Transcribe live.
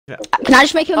Can I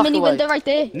just make a mini window right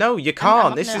there? No, you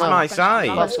can't. This is my side.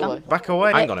 Back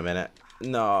away. Hang on a minute.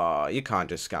 No, you can't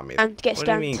just scam me. What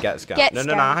do you mean get scammed?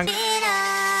 No, hang on.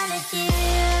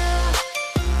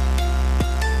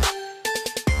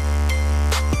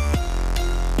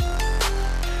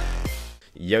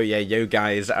 Yo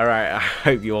guys, alright, I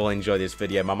hope you all enjoy this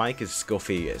video. My mic is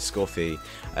scuffy at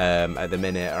the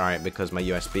minute, alright, because my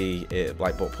USB,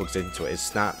 what plugs into it is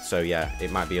snapped, so yeah,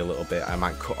 it might be a little bit, I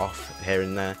might cut off here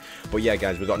and there. But yeah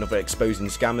guys, we've got another exposing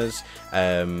scammers.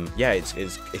 Yeah,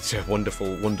 it's a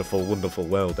wonderful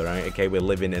world, alright, okay, we're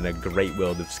living in a great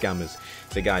world of scammers.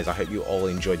 So guys, I hope you all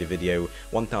enjoyed the video.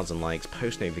 1,000 likes,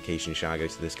 post notification shout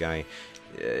goes to this guy.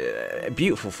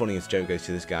 Beautiful funniest joke goes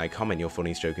to this guy. Comment your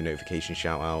funniest joke and notification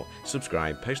shout out.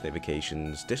 Subscribe, post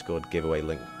notifications, Discord giveaway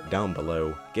link down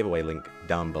below.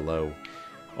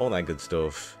 All that good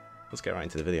stuff. Let's get right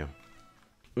into the video.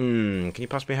 Can you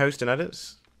pass me host and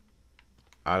edits?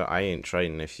 I ain't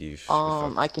trading if you've...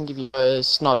 I can give you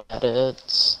host, not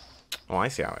edits. Oh, I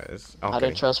see how it is. Okay. I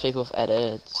don't trust people with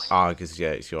edits. Because yeah,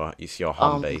 it's your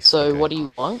home base. So okay. What do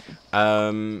you want?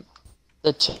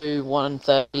 The two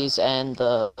 130s and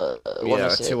the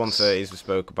 106. 2 130s we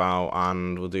spoke about,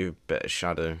 and we'll do a bit of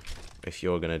shadow if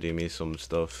you're gonna do me some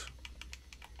stuff.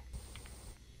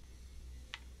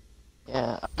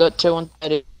 Yeah, I've got 2 130s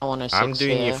and 106. I'm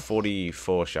doing here. your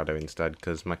 44 shadow instead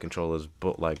because my controller's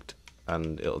butt-legged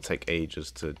and it'll take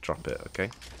ages to drop it. Okay.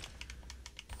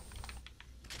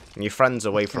 And your friend's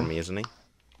away from me, isn't he?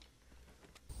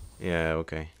 Yeah.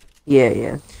 Okay.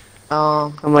 Yeah.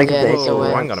 I'm like, yeah,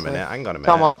 whoa, hang on a minute.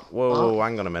 Come on. Whoa,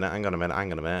 hang on a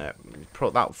minute.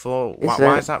 Put that floor.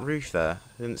 Why is that roof there?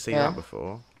 I didn't see that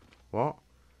before. What?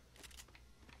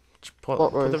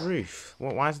 Put the roof.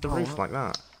 Why is the roof like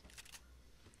that?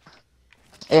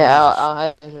 Yeah, I'll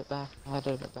have it back.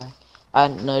 I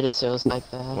didn't notice it was like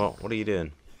that. What are you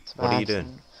doing?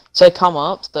 So come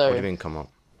up. So. What do you mean come up?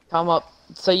 Come up.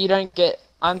 So you don't get.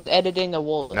 I'm editing the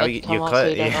wall. No, you're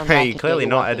clearly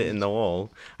not editing the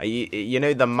wall. You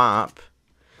know the map.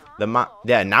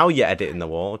 Yeah, now you're editing the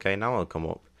wall. Okay, now I'll come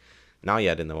up. Now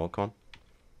you're editing the wall. Come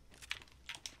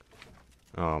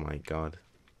on. Oh my god.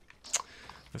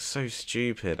 That's so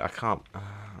stupid. I can't. Oh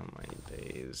my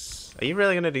days. Are you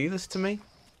really gonna do this to me?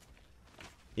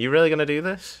 Are you really gonna do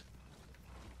this?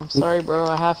 I'm sorry, bro.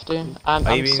 I have to. I'm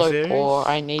so serious? Poor.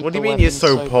 I need. What do you mean you're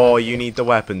so poor? You need the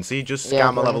weapon. So you just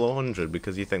scam a level 100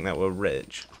 because you think that we're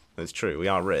rich. That's true. We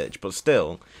are rich, but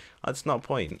still, that's not a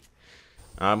point.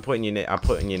 I'm putting your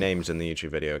names in the YouTube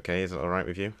video. Okay, is that all right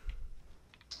with you?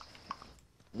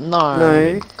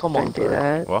 No. Come on, don't do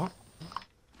that.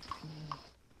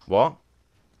 What?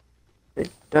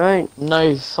 Don't.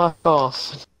 No, fuck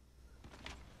off.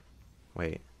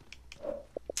 Wait.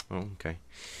 Oh, okay.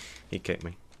 He kicked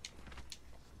me.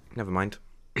 Never mind.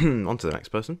 On to the next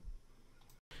person.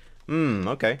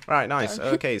 Okay. Right, nice.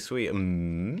 Okay, sweet.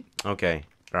 Okay.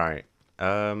 Right.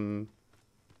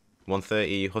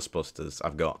 130 Husbusters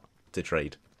I've got to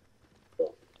trade.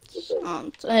 Do you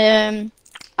want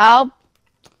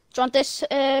this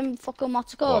fucking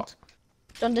what's it called?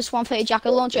 Do you want this 130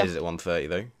 jacket launcher? Is it 130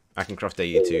 though? I can craft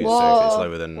 82, so if it's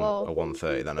lower than a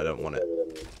 130 then I don't want it.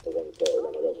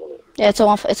 Yeah, it's a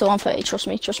 130, trust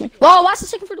me. Whoa, why's it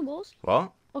sticking through the walls?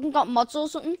 What? Fucking got mods or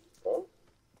something.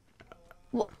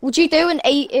 What would you do an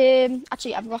 8,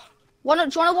 actually I've got... do you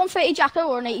want a 130 Jacko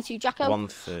or an 82 Jacko?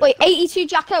 130. Wait, 82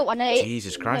 Jacko and an...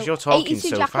 Jesus Christ, you're talking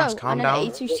so fast, calm down.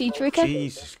 82 C3K.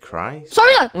 Jesus Christ.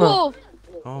 Sorry, whoa!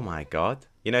 Oh my god.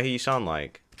 You know who you sound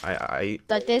like?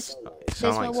 Like this. You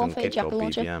sound like some kid called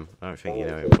launcher. BBM. I don't think you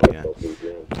know him, but yeah.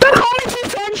 Don't call me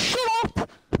BBM, shut up!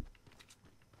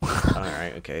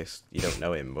 Alright, okay, you don't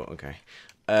know him, but okay.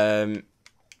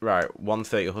 Right,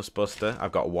 130 Husbuster.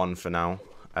 I've got 1 for now.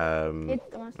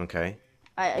 Okay.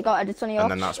 I got edits on your. And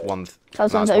then that's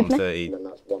 130.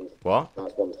 What?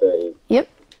 Yep.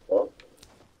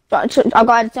 I've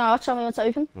got edits on your. Tell me what's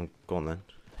open. Well, go on then.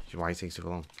 Why are you taking so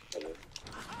long?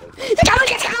 Scammer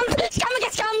get scammed! Scammer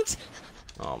get scammed!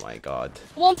 Oh my god.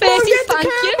 130, thank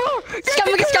you!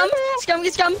 Scammer get scammed! Scammer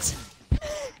get scammed!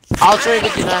 I'll trade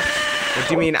with you now. What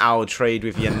do you mean I'll trade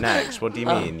with you next? What do you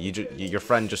mean? Your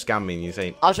friend just scammed me and you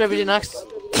saying... I'll trade with you next.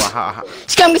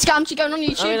 Scammer get scammed, you're going on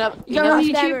YouTube. You're going on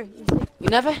YouTube. You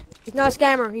never? He's not a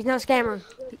scammer. He's not a scammer.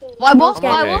 Why what? Okay,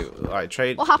 Why what? right,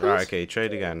 trade. What happened? Right, okay,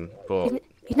 trade again. But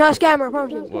he's not a scammer, I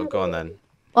promise you. well, go on then.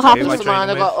 What Who am I happened?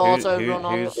 trading with?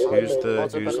 Who's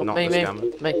not the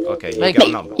scammer? Me. Okay, Me. you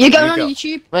get on that. You're going on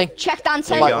YouTube. Me. Check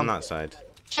Dante. You get on that side.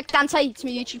 Check Dante, it's my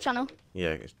YouTube channel.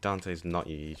 Yeah, Dante's not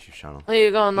your YouTube channel. Oh,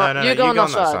 you go on that. No, you go on that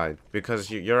side because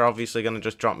you're obviously gonna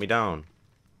just drop me down.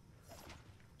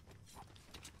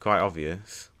 Quite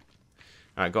obvious.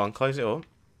 Alright, go on, close it up.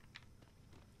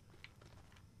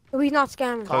 Oh, he's not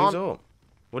scamming. Close up.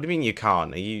 What do you mean you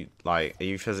can't? Are you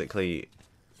physically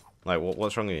like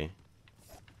what's wrong with you?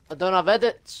 I don't have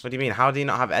edits. What do you mean? How do you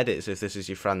not have edits if this is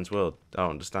your friend's world? I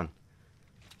don't understand.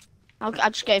 I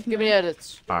just gave him. Give me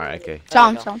edits. Alright, okay.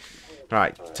 Sound.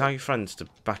 Right, tell your friends to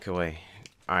back away.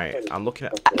 Alright, I'm looking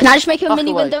at... Can I just make a Back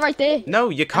mini away. window right there? No,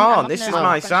 you can't. This is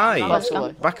my Back side.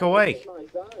 away. Back away.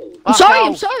 I'm sorry.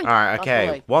 Alright, Back okay.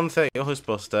 away. 130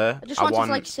 Husbuster. I just wanted want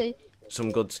to like see.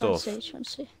 some good stuff. Trying to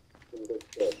see.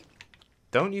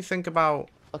 Don't you think about...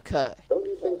 Okay.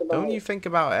 Don't you think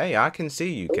about... Hey, I can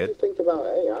see you, kid.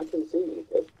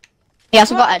 He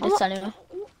hasn't got edits anyway.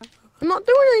 I'm not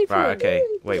doing anything. Right, okay.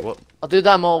 Wait, what? I'll do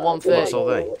them all What's 130. all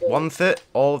they? 130?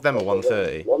 All of them are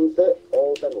 130?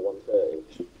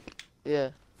 Yeah.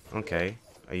 Okay.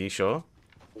 Are you sure?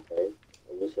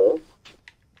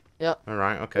 Yeah.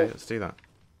 Alright, okay, let's do that.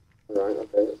 Oh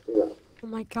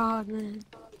my god, man.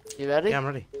 You ready? Yeah, I'm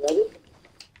ready.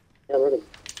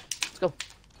 Let's go.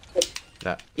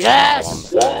 That.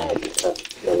 Yes! 130.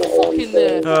 Fucking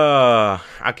there.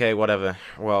 Okay, whatever.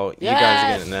 Well, you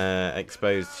guys are getting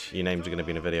exposed. Your names are going to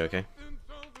be in a video, okay?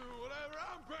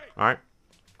 Alright.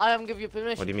 I haven't given you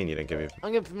permission. What do you mean you didn't give me...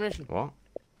 I'm giving permission. What?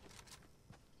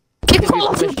 Give you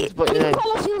permission to put your name.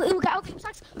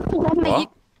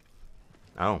 What?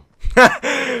 Oh.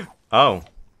 Oh.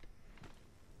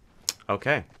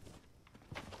 Okay.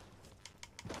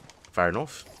 Fair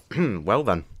enough. Well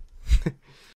then.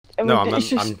 No,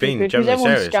 I'm being generally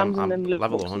serious. I'm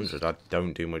level 100. I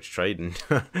don't do much trading.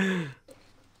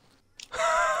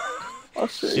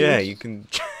 Yeah, you can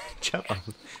check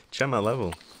my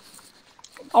level.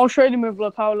 I'll trade him with La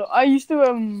Paolo. I used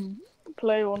to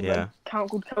play on Yeah. an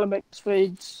account called Calamix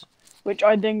Feeds, which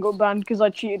I then got banned because I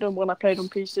cheated on when I played on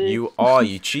PC.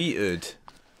 You cheated.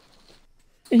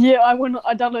 Yeah, I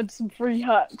downloaded some free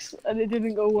hacks and it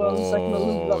didn't go well. The second I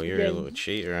looked Oh, up you're again. a little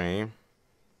cheater, ain't you?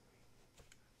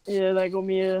 Yeah, they got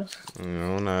me. Oh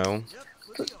no.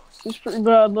 It's pretty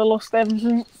bad. I lost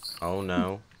everything. Oh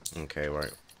no. Okay,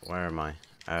 right. Where am I?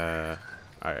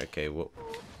 Alright, okay, well...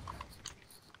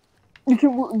 You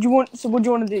can, what do you want to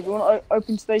do? Do you want to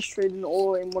open stage trading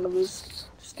or in one of those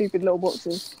stupid little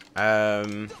boxes? I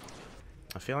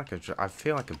feel like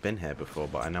I've been here before,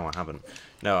 but I know I haven't.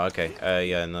 No, okay.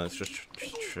 Yeah, no, it's just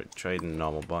trading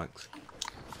normal box.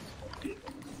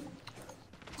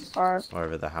 Alright.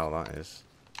 Wherever the hell that is.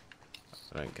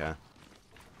 I don't care.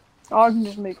 I can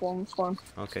just make one. It's fine.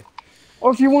 Okay.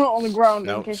 Or if you want it on the ground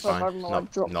No, in it's case like, I fine. don't know, Not,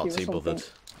 like drop not you or too something. bothered.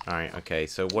 Alright, okay.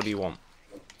 So what do you want?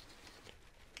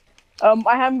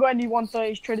 I haven't got any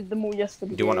 130s. Traded them all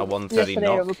yesterday. Do you want a 130 yesterday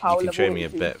knock? over power You can trade level me a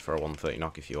 82. bit for a 130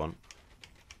 knock if you want.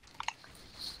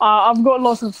 I've got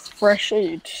lots of fresh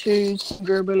 82s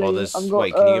durability. Well, there's... I've got,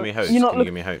 Wait, can you give me a host? you're not Can you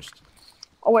give me a host?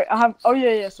 Oh wait, I have. Oh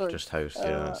yeah, sorry. Just host,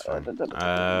 yeah, that's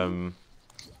fine.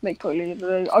 Make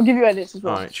quickly. I'll give you edits as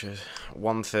well. Alright, cheers.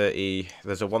 130.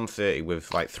 There's a 130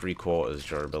 with like 3/4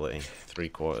 durability.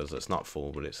 3/4. That's not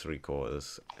full, but it's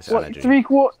 3/4. It's What? energy.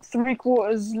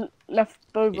 3/4 left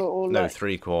over or No, like...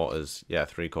 3/4. Yeah,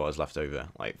 3/4 left over.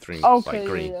 Like three. Okay, like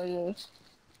green. yeah.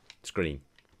 It's green.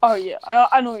 Oh yeah,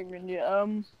 I know what you mean. Yeah.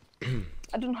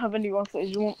 I don't have any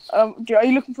 130s. You want? Are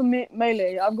you looking for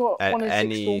melee? I've got 106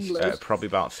 Any Stormblades. probably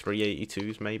about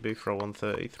 382s maybe for a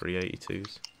 130.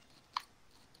 382s.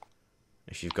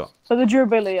 If you've got. For the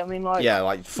durability, I mean like. Yeah,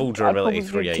 like full durability. I'd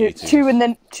probably do 382s. two and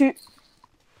then two.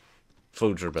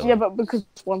 Full durability. Yeah, but because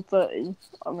it's 130,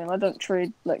 I mean I don't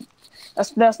trade like.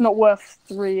 That's not worth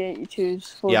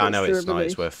 382s. For Yeah, I its know it's not. durability.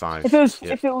 It's worth 5. If it was,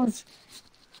 Yeah.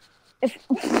 if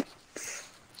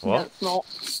What? No,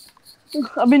 it's not.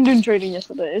 I've been doing trading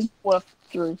yesterday. It's worth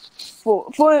 3,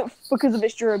 4, because of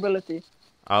its durability.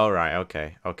 Oh right.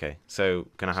 Okay. Okay. So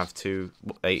can I have 2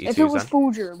 82s If it was then?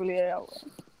 full durability, yeah.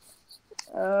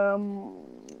 2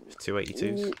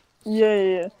 82s.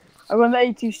 Yeah. I got the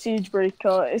 82 Siege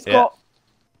Breaker. It's Yeah.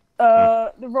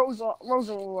 got the rolls are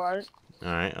alright.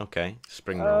 All right. Okay.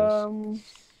 Spring rolls.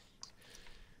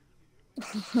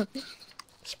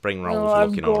 Spring rolls I've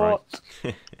looking got...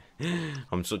 alright.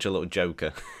 I'm such a little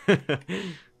joker.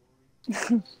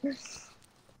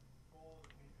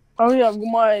 Oh yeah, I've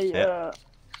got my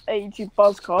 82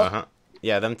 buzz card.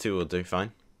 Yeah, them 2 will do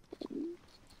fine.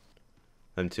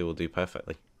 Them 2 will do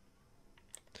perfectly.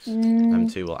 Them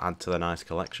 2 will add to the nice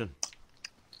collection.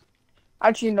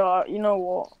 Actually, no. You know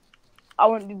what? I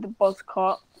won't do the buzz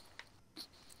card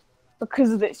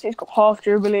because of this. It's got half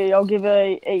durability. I'll give it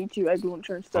a 82 egg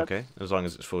launcher instead. Okay, as long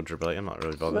as it's full durability, I'm not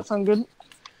really Does bothered. that sound good?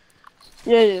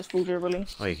 Yeah, it's full durability.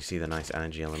 Oh, you can see the nice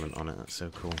energy element on it. That's so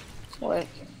cool. Wait.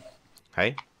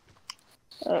 Hey?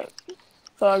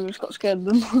 So I just got scared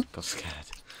then. Got scared.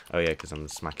 Oh yeah, because I'm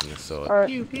smacking the sword.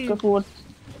 Alright, go forward.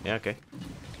 Yeah, okay.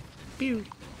 Pew.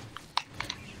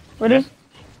 Ready? Yeah.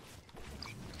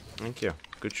 Thank you.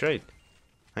 Good trade.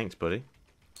 Thanks, buddy.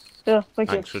 Yeah,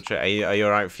 thank Thanks you. for trade. Are you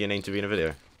alright for your name to be in a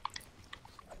video?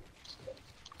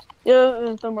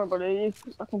 Yeah, don't worry about it.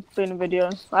 I can be in a video.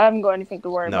 I haven't got anything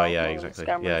to worry No, about. yeah, exactly.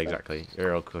 Yeah, exactly.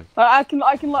 You're okay. I can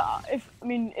like,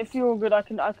 if you're all good, I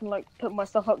can like put my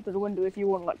stuff up to the window if you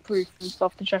want like proof and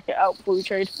stuff to check it out before we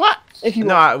trade. What? If you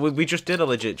No, want. we just did a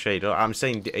legit trade. I'm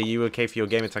saying, are you okay for your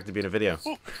game attack to be in a video?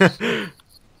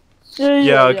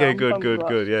 Yeah, okay, I'm good, fine with that.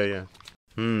 good. Yeah.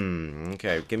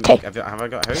 Okay. Give me. Have I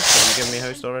got host? Have you given me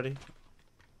host already?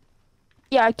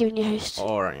 Yeah, I've given you host.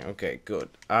 Alright, okay, good.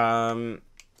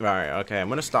 Right, okay, I'm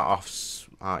gonna start off,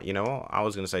 you know what, I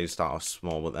was gonna say start off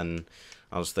small, but then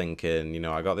I was thinking, you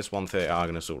know, I got this 130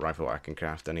 Argon assault rifle I can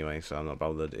craft anyway, so I'm not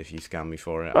bothered if you scam me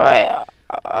for it. Alright,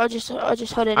 I'll just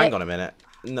hold it. Hang on a minute.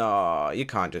 No, you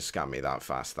can't just scam me that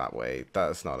fast that way.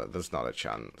 There's not a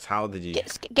chance. How did you... Get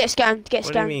scammed, get scammed.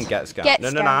 What do you mean get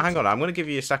scammed? No, hang on, I'm gonna give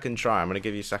you a second try, and I'm gonna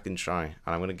give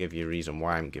you a reason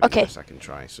why I'm giving you a second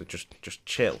try, so just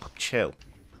chill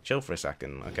for a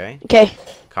second, okay? Okay.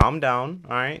 Calm down,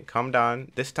 alright? Calm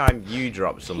down. This time you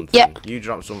drop something. Yep. You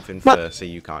drop something first, so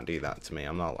you can't do that to me.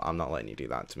 I'm not letting you do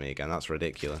that to me again. That's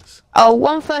ridiculous. Oh,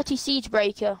 130 siege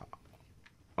breaker.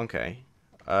 Okay.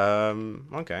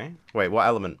 Okay. Wait, what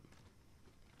element?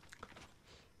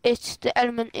 The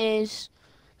element is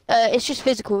it's just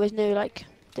physical, there's no like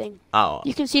thing. Oh.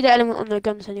 You can see the element on the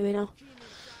guns anyway now.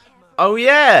 Oh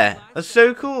yeah! That's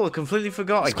so cool. I completely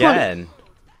forgot It's again.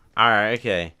 Alright,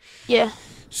 okay. Yeah.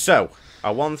 So,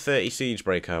 a 130 siege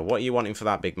breaker. What are you wanting for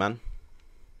that, big man?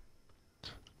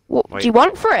 What do you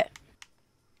want for it?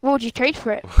 What would you trade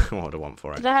for it? What do I want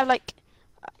for it? Did I have like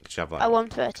Have, like, a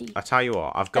 130? I tell you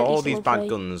what, I've got At all least these a bad 130.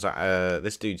 guns.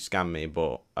 This dude scammed me,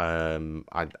 but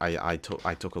I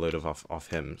took a load off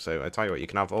him. So I tell you what, you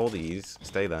can have all these.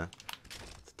 Stay there.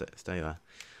 Stay there.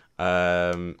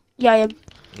 Yeah, I am.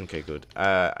 Okay, good.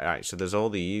 Alright, so there's all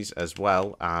these, as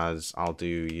well as I'll do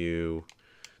you.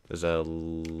 There's a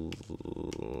little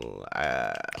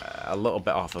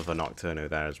bit off of a Nocturno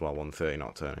there as well, 130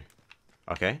 Nocturno.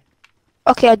 Okay?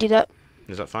 Okay, I'll do that.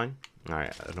 Is that fine?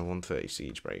 Alright, and a 130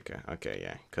 siege breaker. Okay,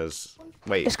 yeah. Because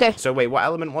wait. Let's go. So wait, what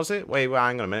element was it? Wait,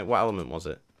 hang on a minute. What element was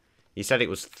it? You said it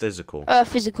was physical.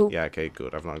 Physical. Yeah, okay,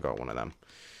 good. I've not got one of them.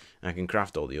 I can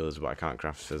craft all the others, but I can't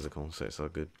craft physical, so it's all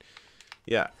good.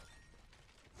 Yeah.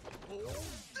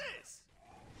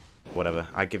 Whatever.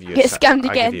 I give you. Get scammed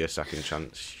again. I give you a second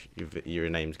chance. Your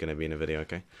name's gonna be in a video,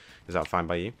 okay? Is that fine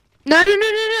by you? No. What do you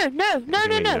mean, No.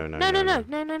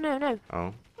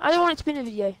 Oh. I don't want it to be in a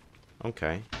video.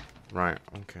 Okay. Right.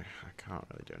 Okay. I can't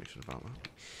really do anything about that.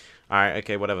 All right.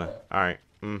 Okay. Whatever. All right.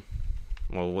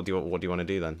 Well, what do you want to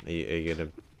do then? Are you gonna?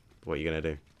 What are you gonna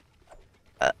do?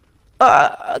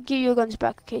 I'll give you your guns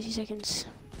back. Okay, 2 seconds.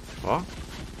 What?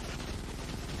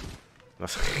 There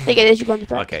you go, there's your guns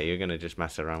back. Okay, you're gonna just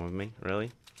mess around with me,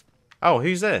 really? Oh,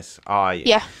 who's this? Oh,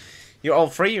 Yeah. You're all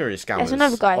three of you scammers. There's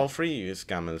another guy. All three of you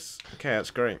scammers. Okay,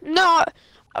 that's great. No,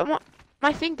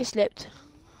 my finger slipped.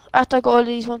 After I got all of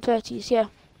these 130s, yeah.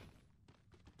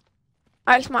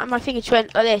 Actually, my finger just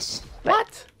went like this.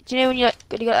 What? Do you know when you got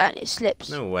that and it slips?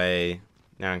 No way.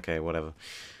 Yeah, okay, whatever.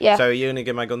 Yeah. So, are you gonna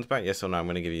give my guns back? Yes or no? I'm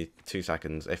gonna give you 2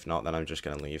 seconds. If not, then I'm just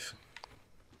gonna leave.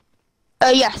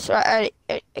 Yes, right,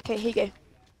 okay, here you go.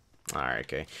 Alright,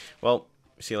 okay. Well,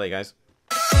 see you later, guys.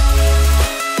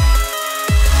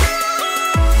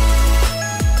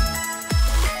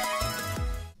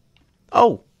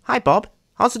 Oh, hi Bob.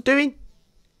 How's it doing?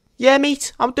 Yeah,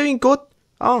 mate, I'm doing good.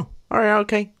 Oh, alright,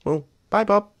 okay. Well, bye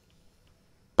Bob.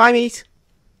 Bye, mate.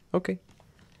 Okay.